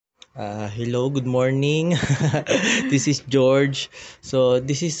Hello, good morning. This is George. So,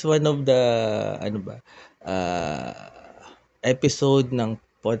 this is one of the uh, episode ng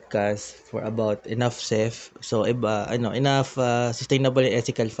podcast for about enough safe. So, enough sustainable and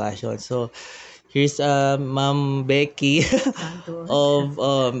ethical fashion. So, here's Ma'am Becky Santos. of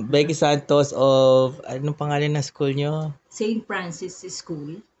Becky Santos of anong pangalan ng school nyo? St. Francis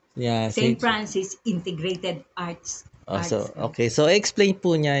School. Yeah, St. Francis Integrated Arts. So, School. okay. So, explain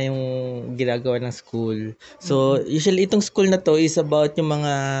po niya yung ginagawa ng school. So, Mm-mm. usually itong school na to is about yung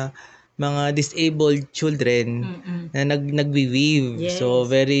mga disabled children Mm-mm. na nagwi-weave. Yes. So,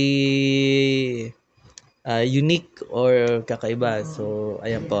 very unique or kakaiba. Oo. So,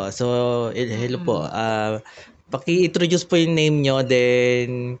 ayan Yeah. po. So, hello po. Mm-mm. Paki-introduce po yung name nyo,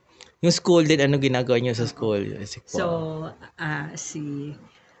 then yung school din, ano ginagawa nyo sa school. Sige po. So, si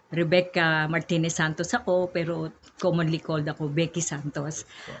Rebecca Martinez Santos ako, pero commonly called ako Becky Santos.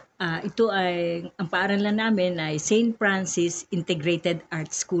 Ito ay, ang paaralan namin ay St. Francis Integrated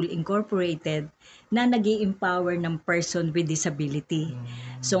Arts School Incorporated na nag-i-empower ng person with disability.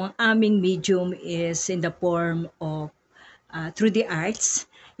 So, ang aming medium is in the form of through the arts,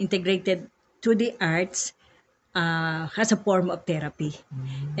 integrated through the arts as a form of therapy.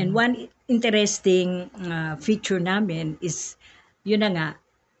 And one interesting feature namin is, yun na nga,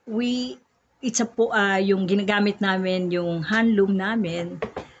 yung ginagamit namin yung handloom namin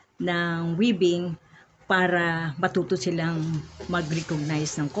ng weaving para matuto silang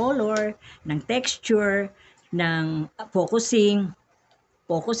mag-recognize ng color, ng texture, ng focusing,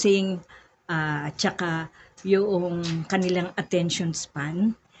 tsaka yung kanilang attention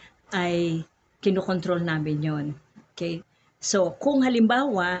span ay kinokontrol namin yon. Okay? So, kung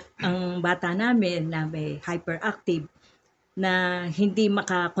halimbawa, ang bata namin na may hyperactive, na hindi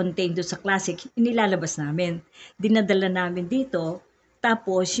makakontain doon sa klase, inilalabas namin. Dinadala namin dito,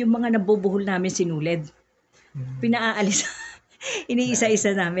 tapos yung mga nabubuhol namin sinulid. Pinaalis.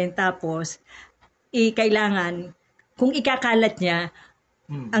 Iniisa-isa namin. Tapos, kailangan, kung ikakalat niya,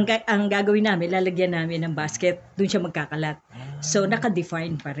 ang gagawin namin, lalagyan namin ng basket, doon siya magkakalat. So,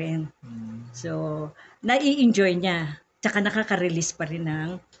 naka-define pa rin. So, nai-enjoy niya. Tsaka nakaka-release pa rin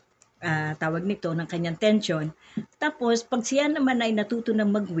ng tawag nito, ng kanyang tension. Tapos, pag siya naman ay natuto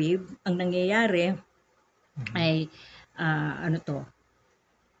ng mag-weave, ang nangyayari ay,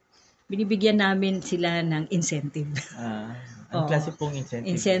 binibigyan namin sila ng incentive. Ang klase pong incentive?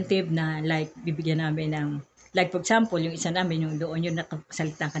 Incentive na like, bibigyan namin ng, like for example, yung isa namin, yung doon yung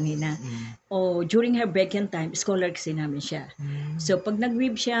nakasalita kanina, during her break-in time, scholar kasi namin siya. So, pag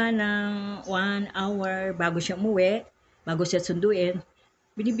nag-weave siya ng 1 hour bago siya umuwi, bago siya sunduin,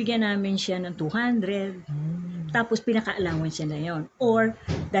 binibigyan namin siya ng 200, tapos pinaka-allowance siya na yon. Or,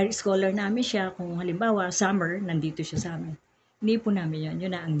 dahil scholar namin siya, kung halimbawa, summer, nandito siya sa amin, hindi po namin yun.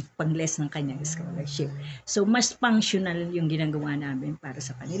 Yun na ang pang-less ng kanyang scholarship. So, mas functional yung ginagawa namin para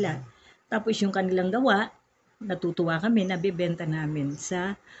sa kanila. Tapos, yung kanilang gawa, natutuwa kami, nabibenta namin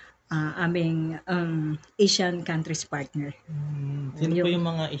sa aming Asian countries partner. Sino po yung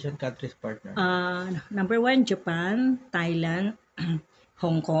mga Asian countries partner? Number 1, Japan, Thailand,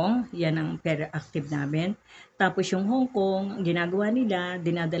 Hong Kong, yan ang very active namin. Tapos yung Hong Kong, ang ginagawa nila,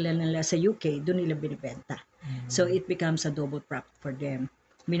 dinadala nila sa UK, doon nila binibenta. So it becomes a double profit for them.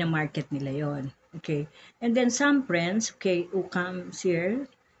 Minamarket nila yon. Okay. And then some friends, okay, who comes here,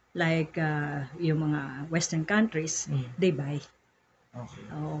 like yung mga Western countries, they buy. Okay.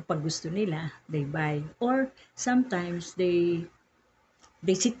 Pag gusto nila, they buy. Or sometimes they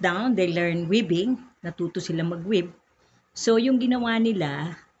sit down, they learn weaving, natuto sila mag-weave. So, yung ginawa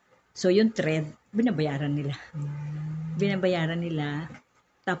nila, so yung thread, binabayaran nila.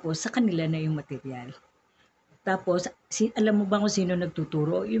 Tapos sa kanila na yung material. Tapos, alam mo ba kung sino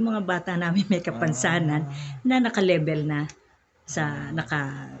nagtuturo? Yung mga bata namin may kapansanan na naka-level na sa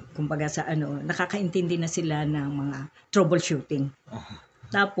nakakaintindi na sila ng mga troubleshooting.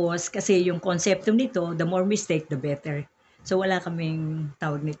 Tapos, kasi yung konsepto nito, the more mistake, the better. So, wala kaming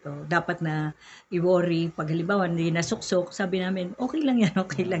tawag nito. Dapat na i-worry. Pag halimbawa, hindi nasuksok, sabi namin, okay lang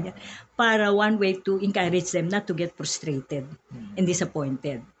yan. Para one way to encourage them not to get frustrated and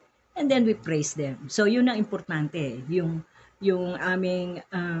disappointed. And then we praise them. So, yun ang importante. Yung aming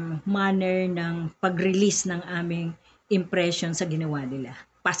manner ng pag-release ng aming impression sa ginawa nila.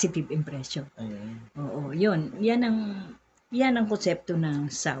 Positive impression. Oo, yun. Yan ang konsepto ng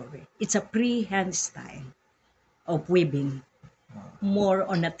Sauri. It's a pre-hand style of weaving. More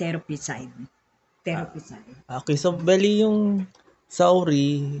on a therapy side. Okay, so bali yung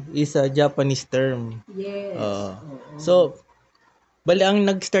Sauri is a Japanese term. Yes. So, bali ang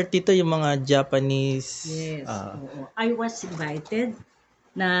nag-start dito yung mga Japanese. Yes. I was invited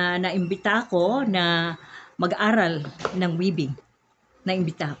naimbita ako na mag-aral ng weaving.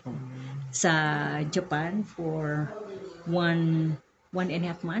 Naimbita ako sa Japan for one and a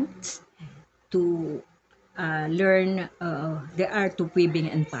half months to learn the art of weaving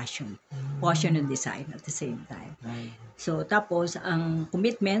and fashion and design at the same time. So tapos ang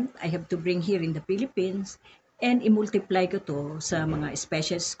commitment I have to bring here in the Philippines and i-multiply ko to sa mga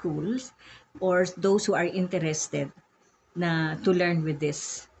special schools or those who are interested na to learn with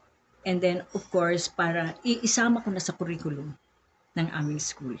this. And then of course para iisama ko na sa curriculum ng aming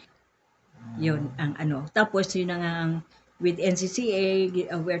school. Yun ang ano. Tapos yun ang with NCCA,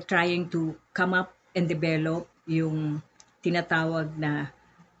 we're trying to come up and develop yung tinatawag na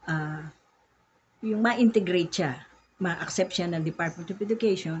yung ma-integrate siya, ma-accept siya ng Department of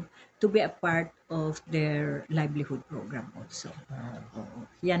Education to be a part of their livelihood program also. Oo.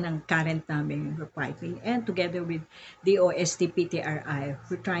 Yan ang current namin we're fighting. And together with the OST PTRI,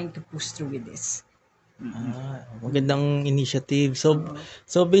 we're trying to push through with this. Magandang initiative. So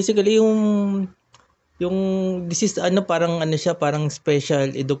basically yung this is parang siya parang special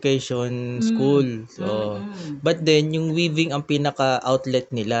education school. So but then yung weaving ang pinaka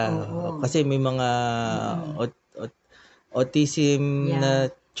outlet nila. Oo. Kasi may mga autism Yeah. na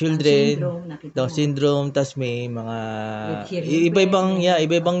children, Syndrome, nakita Down mo. syndrome, tas may mga With hearing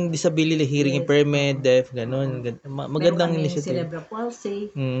iba-ibang disability, hearing Yes, impairment, deaf, ganun. Magandang Meron kaming initiative. cerebral palsy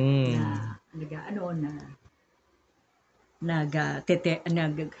Mm.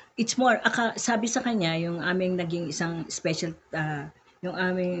 it's more sabi sa kanya yung aming naging isang special yung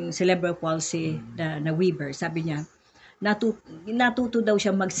aming cerebral palsy na weaver, sabi niya natuto daw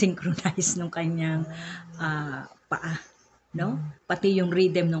siya mag-synchronize nung kanyang paa, no? Pati yung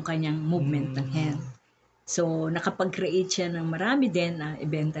rhythm ng kanyang movement ng hand. So nakapag-create siya ng marami din na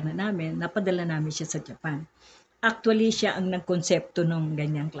ibenta na namin, napadala namin siya sa Japan. Actually siya ang nagkonsepto ng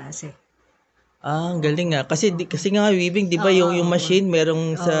ganyang klase. Ang galing nga. Kasi nga weaving, 'di ba, yung machine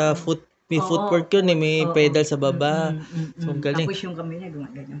merong sa may footwork yun, may pedal sa baba. So galing. Tapos yung kamay niya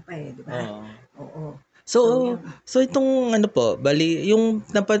ganyan pa di ba? Oo. So itong bali yung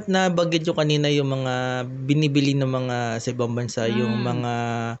nabanggit yung kanina yung mga binibili ng mga sa ibang bansa, yung mga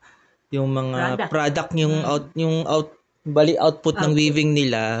product bali output ng weaving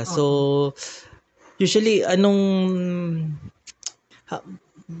nila. So usually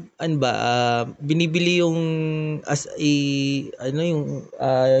binibili yung as a yung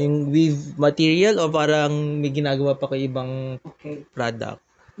weave material o parang may ginagawa pa kayo ibang product?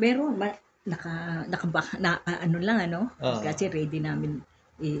 Meron kasi ready namin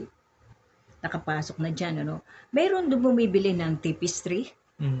nakapasok na diyan Meron doon bumibili ng tapestry.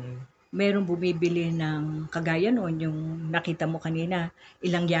 Meron bumibili ng kagaya noon yung nakita mo kanina,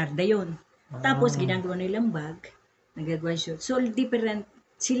 ilang yarda yon. Tapos ginagawa nilang bag, nagagawa siya. So different,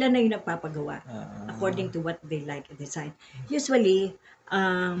 sila na yung nagpapagawa according to what they like and design. Usually,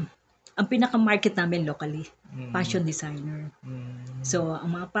 ang pinaka-market namin locally, fashion designer. So,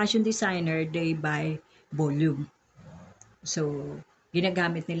 ang mga fashion designer, they buy volume. So,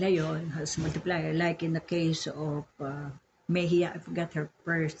 ginagamit nila yon as multiplier. Like in the case of Mejia, I forgot her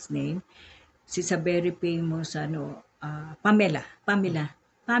first name. She's a very famous, Pamela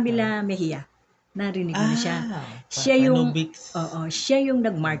Mejia. Narinig mo na siya. Siya yung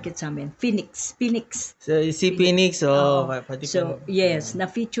nag-market sa amin. Phoenix. So, si Phoenix, So, yes,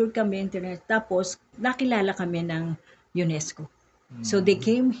 na-feature kami internet. Tapos, nakilala kami ng UNESCO. So, they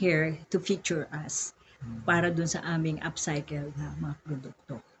came here to feature us para dun sa aming upcycle na mga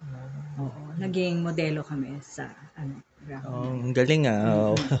produkto. Naging modelo kami sa ang galing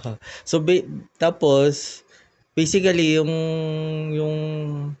So, tapos, basically,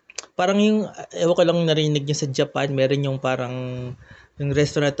 yung parang yung ewan ko lang narinig niyo sa Japan, meron yung parang yung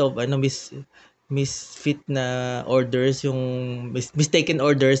restaurant of misfit na orders, yung mistaken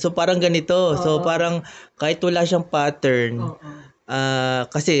orders. So parang ganito. So parang kahit wala siyang pattern,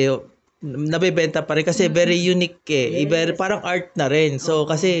 kasi nabebenta pa rin kasi very unique Iba, parang art na rin. So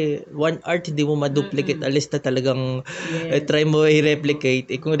kasi one art hindi mo ma-duplicate unless na talagang try mo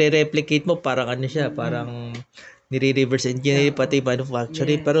i-replicate. Kung re-replicate mo parang siya, parang nire-reverse engineer pati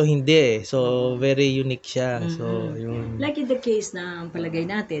manufacturing, pero hindi So very unique siya. So yun. Like in the case na palagay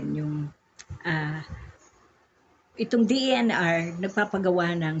natin yung itong DENR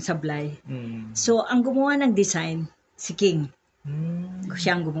nagpapagawa ng sablay. So ang gumawa ng design si King.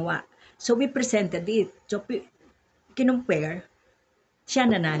 Siyang gumawa. So we presented it. So kinumpare, siya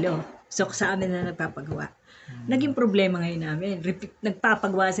nanalo. So sa amin na nagpapagawa. Naging problema ngayon namin.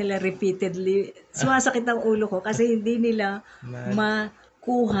 Nagpapagawa sila repeatedly. Sumasakit ang ulo ko kasi hindi nila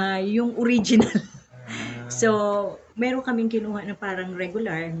makuha yung original. So, meron kaming kinuha na parang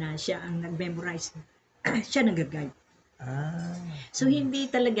regular na siya ang nag-memorize. Siya nag-guide. Ah. So hindi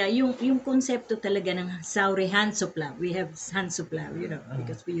talaga yung konsepto talaga ng Sauri hands of love. We have hands of love,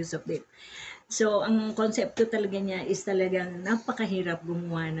 because we use of it. So ang konsepto talaga niya is talagang napakahirap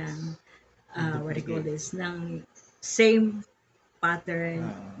gumawa ng what do you call this, ng same pattern,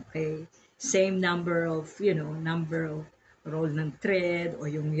 okay, same number of roll ng thread o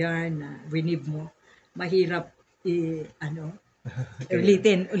yung yarn na winib mo. Mahirap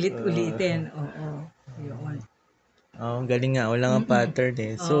ulitin. Oo, yun. Oh, galing nga. Wala nga pattern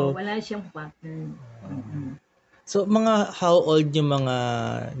eh. So, wala siyang pattern. so how old yung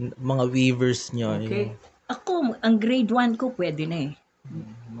mga weavers nyo? Okay. Ako, ang grade 1 ko pwede na eh.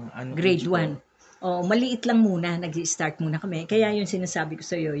 Grade 1. Maliit lang muna, nag-start muna kami. Kaya yung sinasabi ko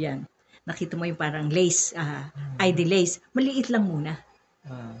sa iyo, yan. Nakita mo yung parang lace, ID lace. Maliit lang muna.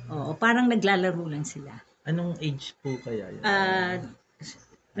 Parang naglalaro lang sila. Anong age po kaya yun?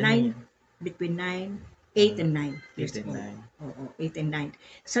 9, between 8 and 9 years 8 and old. Oo, 8 and 9.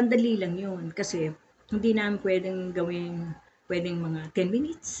 Sandali lang yun kasi hindi namin pwedeng mga 10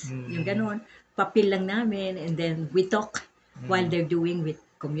 minutes. Yung gano'n. Papil lang namin and then we talk while they're doing, we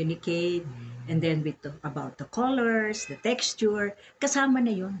communicate, and then we talk about the colors, the texture. Kasama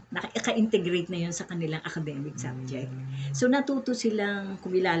na yun. Naka-integrate na yun sa kanilang academic subject. So natuto silang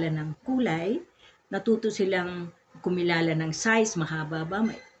kumilala ng kulay, natuto silang kumilala ng size, mahaba ba,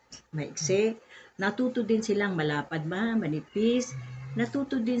 maiksi. Natuto din silang malapad ba, manipis.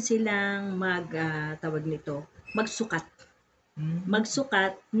 Natuto din silang magsukat.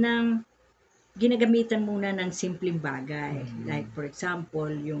 Magsukat ng ginagamitan muna ng simpleng bagay. Like for example,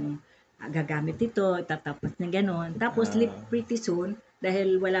 yung gagamit ito, tatapat na gano'n. Tapos pretty soon,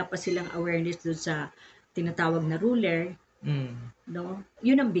 dahil wala pa silang awareness doon sa tinatawag na ruler, no?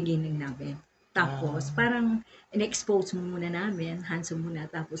 Yun ang beginning namin. Tapos parang in-expose muna namin, hands muna,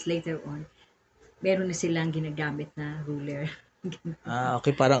 tapos later on, meron na silang ginagamit na ruler.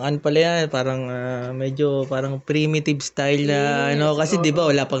 Okay, parang pala yan, parang medyo parang primitive style na kasi 'di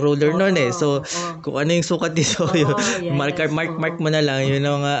ba wala pang ruler noon eh. So kung ano yung sukat dito, mark mo na lang, yun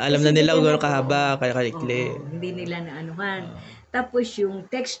ang alam na nila kung gaano kahaba, kaya kalikli. Hindi nila naanuhan. Tapos yung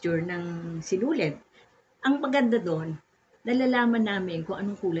texture ng sinulit, ang maganda doon, nalalaman namin kung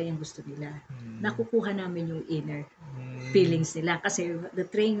anong kulay ang gusto nila. Nakukuha namin yung inner feelings nila kasi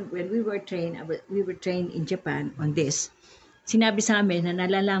when we were trained in Japan on this. Sinabi sa amin na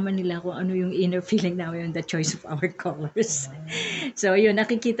nalalaman nila kung ano yung inner feeling namin on the choice of our colors. So yun,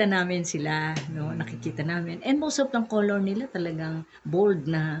 nakikita namin sila, no? Nakikita namin. And most of the color nila talagang bold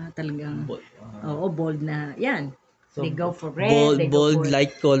na, bold na, yan. So, they go for red, bold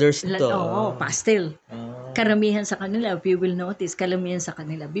light colors to. Pastel. Karamihan sa kanila, if you will notice, karamihan sa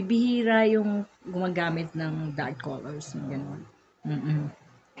kanila, bibihira yung gumagamit ng dark colors, gano'n.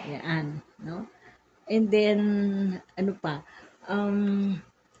 Yan, no? And then, ano pa,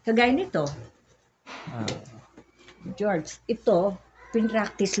 kagaya nito, George, ito,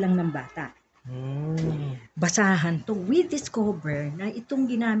 pinractice lang ng bata. Basahan to. We discover na itong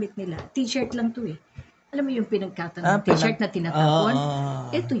ginamit nila, t-shirt lang to eh. Alam mo yung pinagkatan ng t-shirt na tinatapon?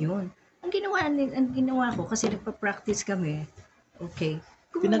 Ito yun. Ang ginawa ko, kasi nagpa-practice kami, okay,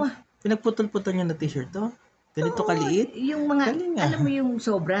 Pinagputol-putol niya na t-shirt to? Ganito kaliit? Yung mga, alam mo yung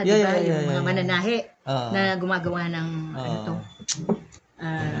sobra, di ba? Yung mga mananahi na gumagawa ng,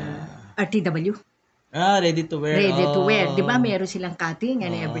 RTW. Ready to wear. Ready to wear. Di ba meron silang cutting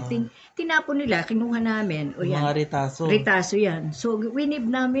and everything. Tinapon nila, kinuha namin. Mga retaso. Retaso yan. So, winib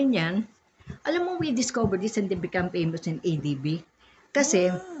namin yan. Alam mo, we discovered this and they become famous in ADB.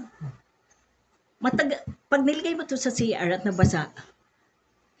 Kasi, pag nilagay mo to sa CR at nabasa,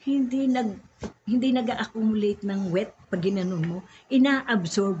 hindi nag-accumulate ng wet pag ginanon mo,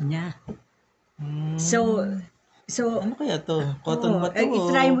 ina-absorb niya. So ano kaya to? Cotton ba to?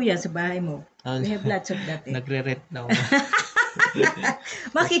 I-try mo yan sa bahay mo. We have lots of that. Nagre-ret na ako.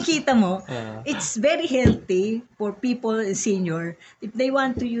 Makikita mo, it's very healthy for people senior if they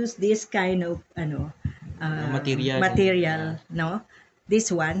want to use this kind of material, no?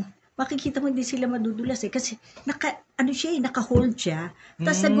 This one, makikita mo hindi sila madudulas eh kasi naka-hold siya,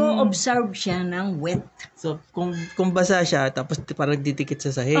 tapos nag-o-absorb siya ng wet. So, kung basa siya, tapos parang didikit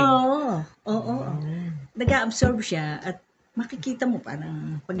sa sahig. Oo. Nag-absorb siya at makikita mo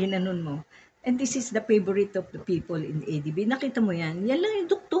parang pag ginanon mo. And this is the favorite of the people in ADB. Nakita mo yan? Yan lang yung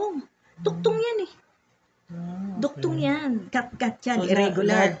duktong. Duktong yan eh. Duktong yan. Cut yan. So, irregular.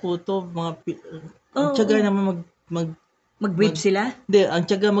 Lahat po ito, ang tiyaga naman mag-whip sila? Hindi, ang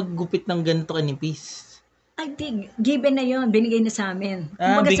tiyaga maggupit ng ganito kanipis. I think, given na yon, binigay na sa amin.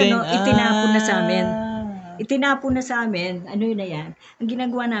 Kumbaga itinapon na sa amin. itinapon na sa amin, ano yun na yan, ang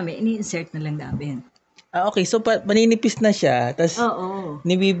ginagawa namin, ini-insert na lang namin. Okay. So, maninipis na siya. Tapos, Oo.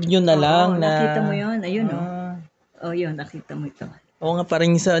 niweave nyo na Oo, lang na... nakita mo yun, ayun Ah. oh. Oh, yun, nakita mo ito. Oo nga, parang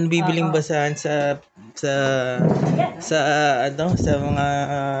yung sa bibiling Oo. basahan sa Yan. sa sa mga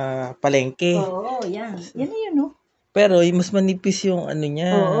palengke. Oo, yan. Yan na yun, oh. Pero yung mas manipis yung ano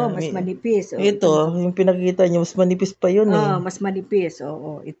niya. Oo, mas manipis. Oh, Ito, yung pinakita niyo, mas manipis pa yun eh. mas manipis.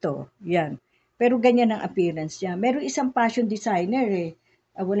 Oo, ito. Yan. Pero ganyan ang appearance niya. Meron isang fashion designer eh.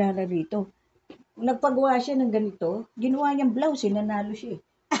 Wala na rito. Nagpagawa siya ng ganito. Ginawa niyang blouse, nanalo siya eh.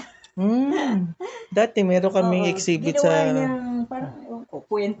 Dati meron kaming Oo, exhibit ginawa sa... niyang parang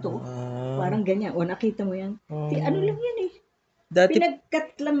kwento. Parang ganyan. O, nakita mo yan? Ano lang yan eh. Dati...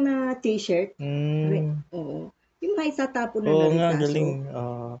 Pinag-cut lang na t-shirt. Oo. Yung mga itatapon na Oo nga, naritaso. galing.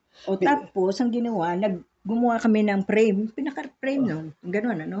 O tapos, ang ginawa, gumawa kami ng frame. Pinaka-frame nun.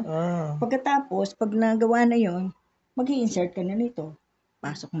 Ganun, ano? Pagkatapos, pag nagawa na yon, mag-i-insert ka na nito.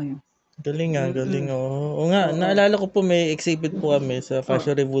 Pasok mo yun. Galing nga, galing. Oo nga, naalala ko po may exhibit po kami sa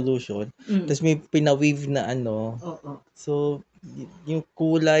Fashion Revolution. Tapos may pinaweave na ano. So, yung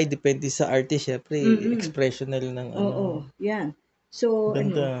kulay, depende sa artist, syempre, expressional ng ano. Oo, yan. So,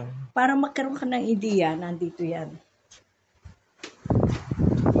 Ganda. para magkaroon ka ng idea, nandito yan.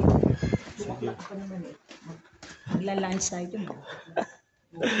 Bumaklak pa naman eh. Magla-lunch tayo dyan.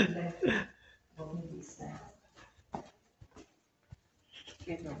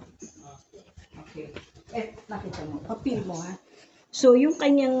 Okay. Nakita mo. Papil mo ha. So, yung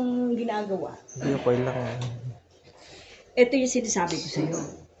kanyang ginagawa. Okay lang. Ito yung sinasabi ko sa'yo.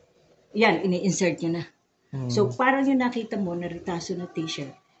 Yan, ini-insert niya na. So, parang yung nakita mo na ritaso na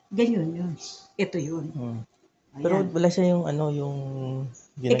t-shirt. Ganyan yun. Ito yun. Pero wala siya yung ano, yung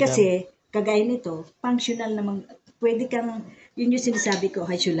ginagamit. Kasi, kagaya nito, functional naman. Pwede kang, yun yung sinasabi ko,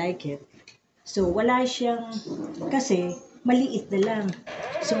 how you like it. So, wala siyang, kasi, maliit na lang.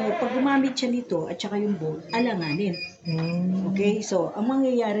 So, pag gumamit siya nito, at saka yung bolt, alanganin. Okay? So, ang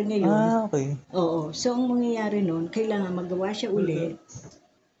mangyayari ngayon, okay. Oo. So, ang mangyayari nun, kailangan magawa siya uli.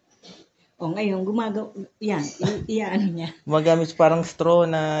 Ngayon, yan, ano niya. Gumagamit parang straw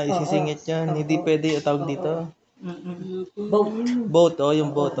na isisingit yan. Hindi pwede tawag dito. Boat. Boat,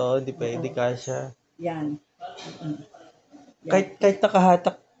 yung boat, hindi pwede kasya. Yan. Kahit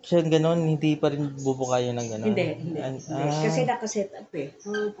nakahatak siya gano'n, hindi pa rin bubuka yun ng gano'n. Hindi. Kasi nakaset up eh.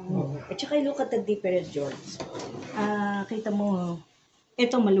 At saka look at the different joints. Kita mo,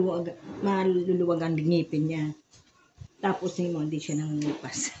 ito maluluwag ang ngipin niya. Tapos hindi siya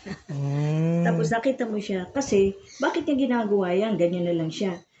nangungupas. Tapos nakita mo siya, kasi bakit niya ginagawa yan? Ganyan na lang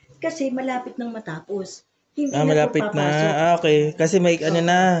siya. Kasi malapit nang matapos. Hindi na malapit papapasok. na. Okay. Kasi may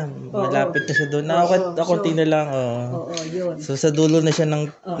malapit na siya doon. Konti na lang. Yun. So sa dulo na siya ng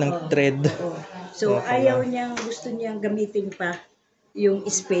thread. So gusto niyang gamitin pa yung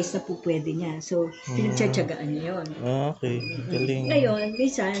space na po pwede niya. So, pinagtsatsagaan niya yun. Okay, galing. Ngayon,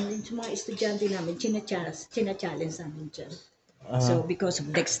 minsan, sa mga estudyante namin, china-challenge namin dyan. So, because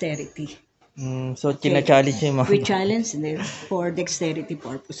of dexterity. So, china-challenge niya yung mga... We challenge them for dexterity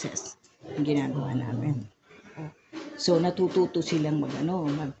purposes. Ang ginagawa namin. So, natututo silang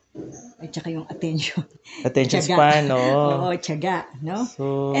at saka yung attention. Attention span, Oo, tiyaga, no?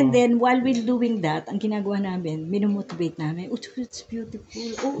 So, and then, while we're doing that, ang ginagawa namin, minomotivate namin, it's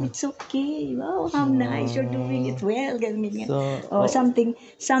beautiful. Oh, it's okay. Wow, how nice. You're doing it well. Ganyan. So,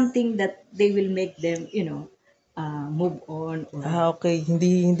 something that they will make them, move on. okay.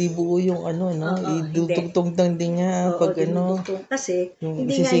 Hindi buo yung idudugtong lang din niya pag kasi, yung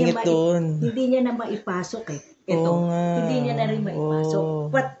hindi niya na maipasok eh. Ito, hindi niya na rin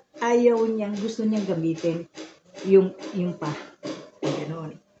maipasok. But, gusto niyang gamitin yung pa.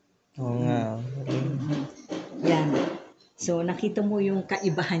 Gano'n. Oo nga. Yan. So, nakita mo yung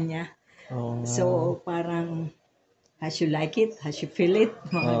kaibahan niya. So, parang, as you like it, as you feel it,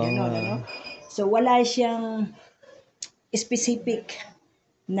 mga gano'n, ano? So, wala siyang specific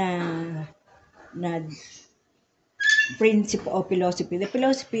na principle or philosophy. The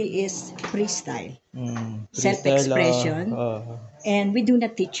philosophy is freestyle. Self-expression. And we do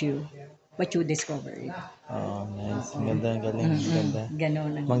not teach you, but you discover it. Nice. Ganda, galing. Ganda.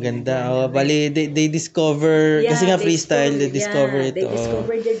 Ganon ang maganda. Bali, they discover, kasi nga freestyle, they discover it. They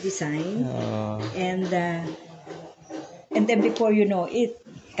discover their design. And then before you know it,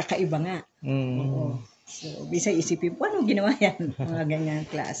 kakaiba nga. So, bisa isipin, paano ginawa yan? Mga ganyan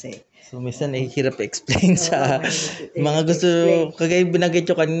klase. So, minsan hirap explain Oo, sa mga gusto, explain. kagaya binanggit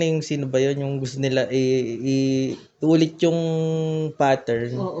yung kanina yung sino ba yun, yung gusto nila iulit yung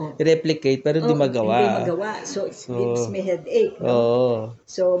pattern, Oo. i-replicate, pero hindi Oh, hindi magawa. magawa. So, it So, gives me headache, no? oo.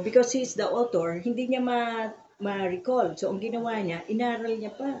 So, because he's the author, hindi niya ma-recall. So, ang ginawa niya, inaral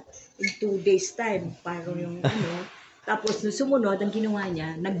niya pa in 2 days time. Parang yung ano. Tapos, nung sumunod, ang ginawa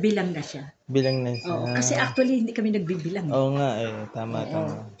niya, nagbilang na siya. Bilang na siya. Oo, kasi actually, hindi kami nagbibilang. Oo nga tama, Oo.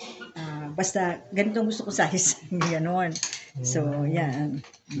 tama. Basta, ganito ang gusto ko size. Ganon. So, yan.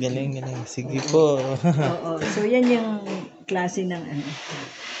 Galing. Sige po. Oo. So, yan yung klase ng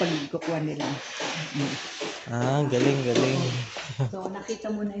pagkukuha nila. Galing. So, nakita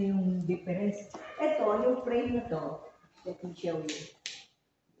mo na yung difference. Ito, yung frame na to, let me show you.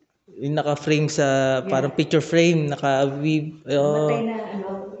 Yung naka-frame sa, parang picture frame, naka-weave. Matay na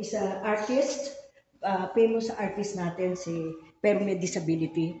isa artist, famous artist natin pero may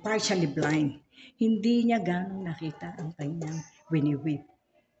disability, partially blind. Hindi niya ganong nakita ang kanyang wini-weave.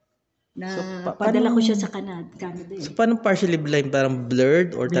 Padala ko siya sa Canada So, paano partially blind? Parang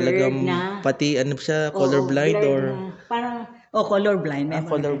blurred or talagang na. pati ano siya, colorblind or? Parang, colorblind.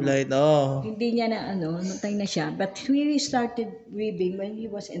 Colorblind, Hindi niya na natay na siya. But he started weaving when he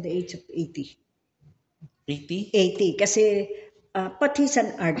was in the age of 80. 80? 80. Kasi, but he's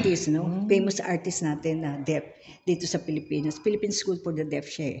an artist, no? Famous artist natin na deaf dito sa Pilipinas. Philippine School for the Deaf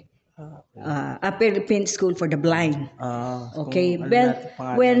siya Philippine School for the Blind. Okay.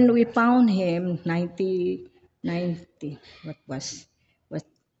 When we found him, 90, what,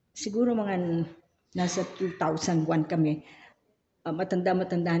 siguro mga nasa 2001 kami,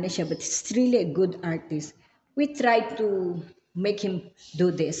 matanda na siya, but he's really a good artist. We tried to make him do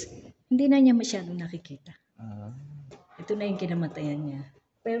this. Hindi na niya masyadong nakikita. Ito na yung kinamatayan niya.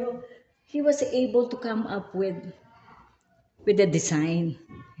 Pero he was able to come up with a design.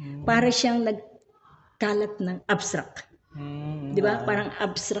 Para siyang nagkalat ng abstract. Di ba? Parang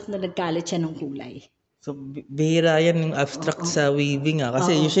abstract na nagkalat siya ng kulay. So, bihira yan yung abstract sa weaving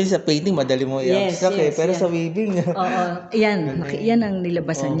Kasi usually sa painting, madali mo i-abstract Pero sa weaving. Yan ang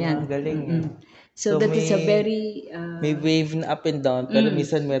nilabasan niyan. Galing. So, that is a very... may wave na up and down, pero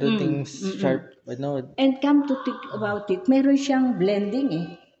minsan meron ding sharp, And come to think about it, meron siyang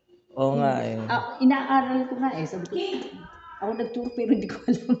blending Oo nga inaaral ko nga Sabi ko, ako nagturo pero hindi ko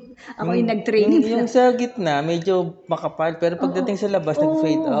alam. Ako yung nag-training. Yung sa gitna, medyo makapal. Pero pagdating sa labas,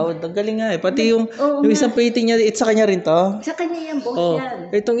 nag-fade out. Ang galing nga Pati yung isang painting niya, sa kanya rin to? Sa kanya yan, both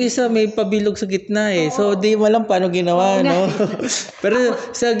yan. Itong isa, may pabilog sa gitna So, di mo alam paano ginawa, no? Pero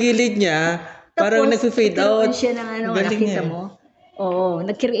sa gilid niya, parang nag-fade out. Tapos, siya ng nakita mo?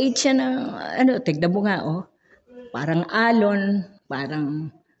 Nag-create siya ng, tignan mo nga, parang alon, parang...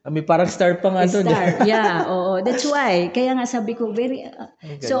 May parang star pa nga doon. Star, That's why. Kaya nga sabi ko,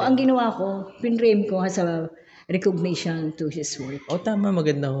 so, ang ginawa ko, pinrame ko sa recognition to his work. Tama.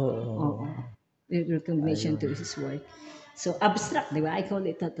 Maganda Recognition to his work. So, abstract, di ba? I call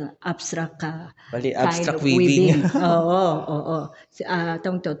it abstract abstract kind of weaving.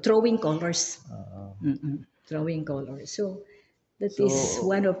 Throwing colors. Throwing colors. So, that is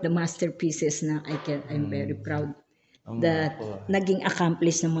one of the masterpieces na I'm very proud that naging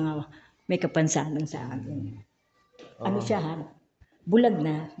accomplished ng mga may kapansanan sa akin. Ano siya bulag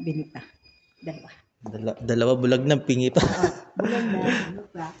na binita. Dalawa bulag na pingi pa. Bulag na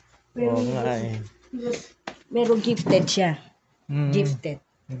binita. Pero pero gifted siya. Gifted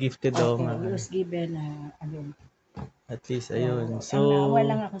nga. He was given At least ayun. So naawa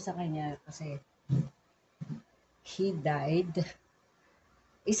lang ako sa kanya kasi he died.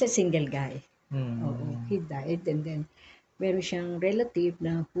 He's a single guy. He died and then meron siyang relative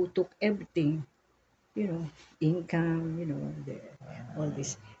na who took everything, income, all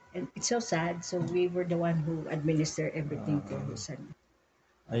this. And it's so sad. So we were the one who administered everything to his son.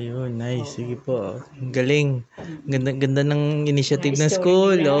 Ayun, nice. Sige po. Galing. Ganda ng initiative ng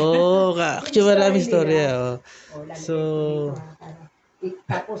school. Actually maraming storya. So,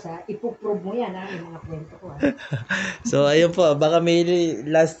 tapos ipuprove mo yan yung mga kwento ko So ayun po, baka may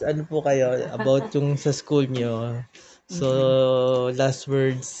last po kayo about yung sa school nyo. So last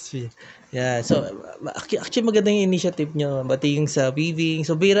words. Yeah. So actually maganda yung initiative nyo. Pati yung sa weaving.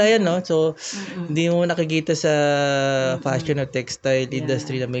 So bira yan So hindi mo nakikita sa fashion or textile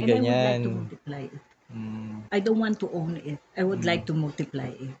industry na may ganyan. And I would like to multiply it. I don't want to own it. I would like to multiply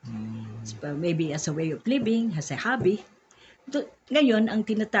it. Maybe as a way of living, as a hobby. Ngayon, ang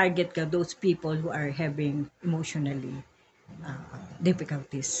tinatarget ka, those people who are having emotionally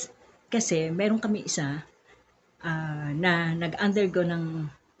difficulties. Kasi meron kami isa na nag-undergo ng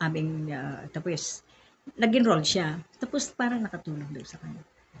aming tapos nag-enroll siya. Tapos parang nakatulong daw sa kanya.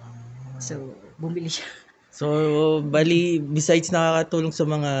 So, bumili siya. So, bali, besides nakakatulong sa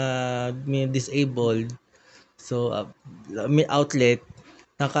mga may disabled, so, may outlet,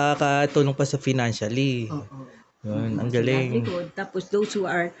 nakakatulong pa sa financially. Oo. Yun, ang Sa galing. livelihood. Tapos those who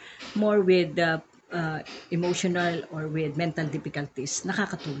are more with emotional or with mental difficulties,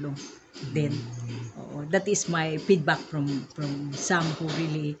 nakakatulong din. Oo. That is my feedback from some who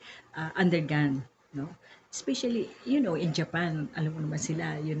really undergone, no? Especially, in Japan, alam mo naman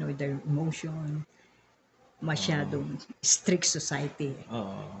sila, their emotion, masyadong strict society.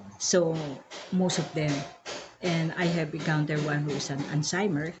 So, most of them, and I have encountered one who is an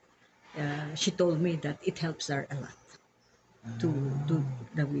Alzheimer, she told me that it helps her a lot to do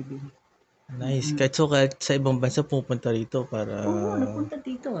the weaving. Nice. Kahit sa ibang bansa pupunta rito para... Oo, napunta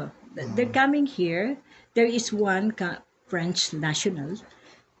dito. They're coming here. There is one French national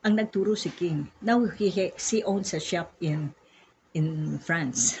ang nagturo si King. Now he owns a shop in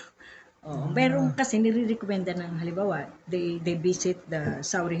France. Oh, meron kasi nire-recommenda ng halimbawa, they visit the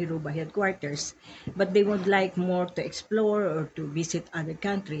Sauri Hiruba headquarters, but they would like more to explore or to visit other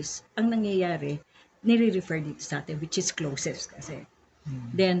countries. Ang nangyayari, nire-refer dito sa atin, which is closest kasi.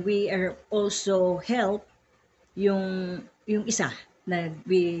 Then we are also help yung isa na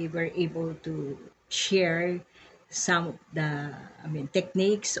we were able to share some of the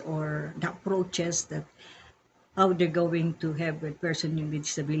techniques or the approaches that how they're going to have a person with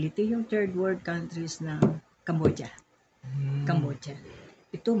disability, yung third world countries na Cambodia. Cambodia.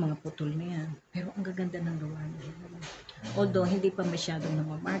 Ito, mga putol na yan. Pero ang gaganda ng gawa nila. Although, hindi pa masyadong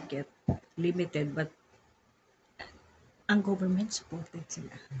market, limited, but ang government supported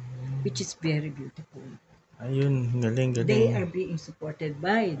sila, which is very beautiful. Ayun, galing. They are being supported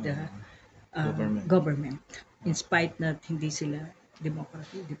by the government. In spite na hindi sila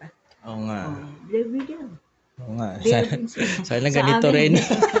democracy, di ba? Oo nga. They're bigyan. Oo nga. They are being supported. Sana ganito rin.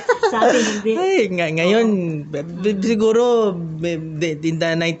 Sa atin, hindi. Ay, ngayon, siguro, in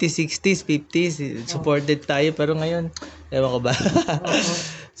the 1960s, 50s, supported tayo. Pero ngayon, ewan ko ba?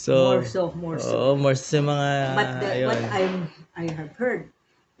 So, More so. Oo, more so sa mga, But ayun. what I have heard,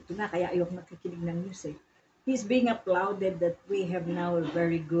 ito na, kaya ayoko nakikinig ng news eh. He's being applauded that we have now a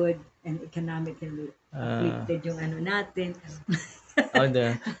very good and economically uplifted yung ano natin.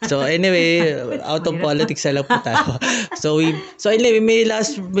 So anyway, out of politics na lang po tayo. So anyway, may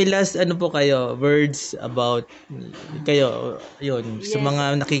last ano po kayo, words about kayo, yun, sa Yes. mga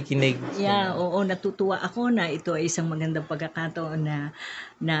nakikinig. Yeah, oo, natutuwa ako na ito ay isang magandang pagkakataon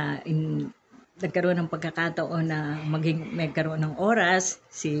na nagkaroon ng pagkakataon na magkaroon ng oras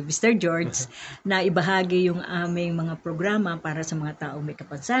si Mr. George na ibahagi yung aming mga programa para sa mga taong may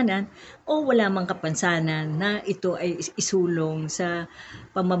kapansanan o wala mang kapansanan, na ito ay isulong sa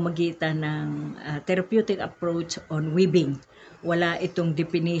pamamagitan ng therapeutic approach on weaving. Wala itong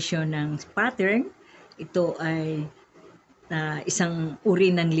definition ng pattern. Ito ay isang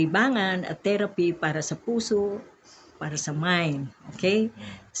uri ng libangan at therapy para sa puso, para sa mind. Okay?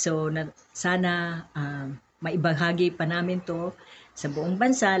 So, sana maibahagi pa namin to sa buong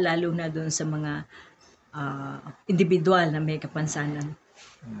bansa, lalo na doon sa mga individual na may kapansanan.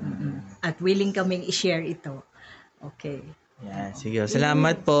 At willing kaming i-share ito. Okay. Yan, sige.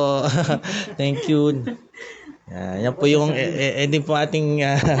 Salamat po. Thank you. Yan po yung ending po ating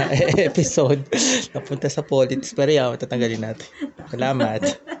episode. Napunta sa politics. Pero yan, tatanggalin natin. Salamat.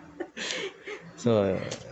 So,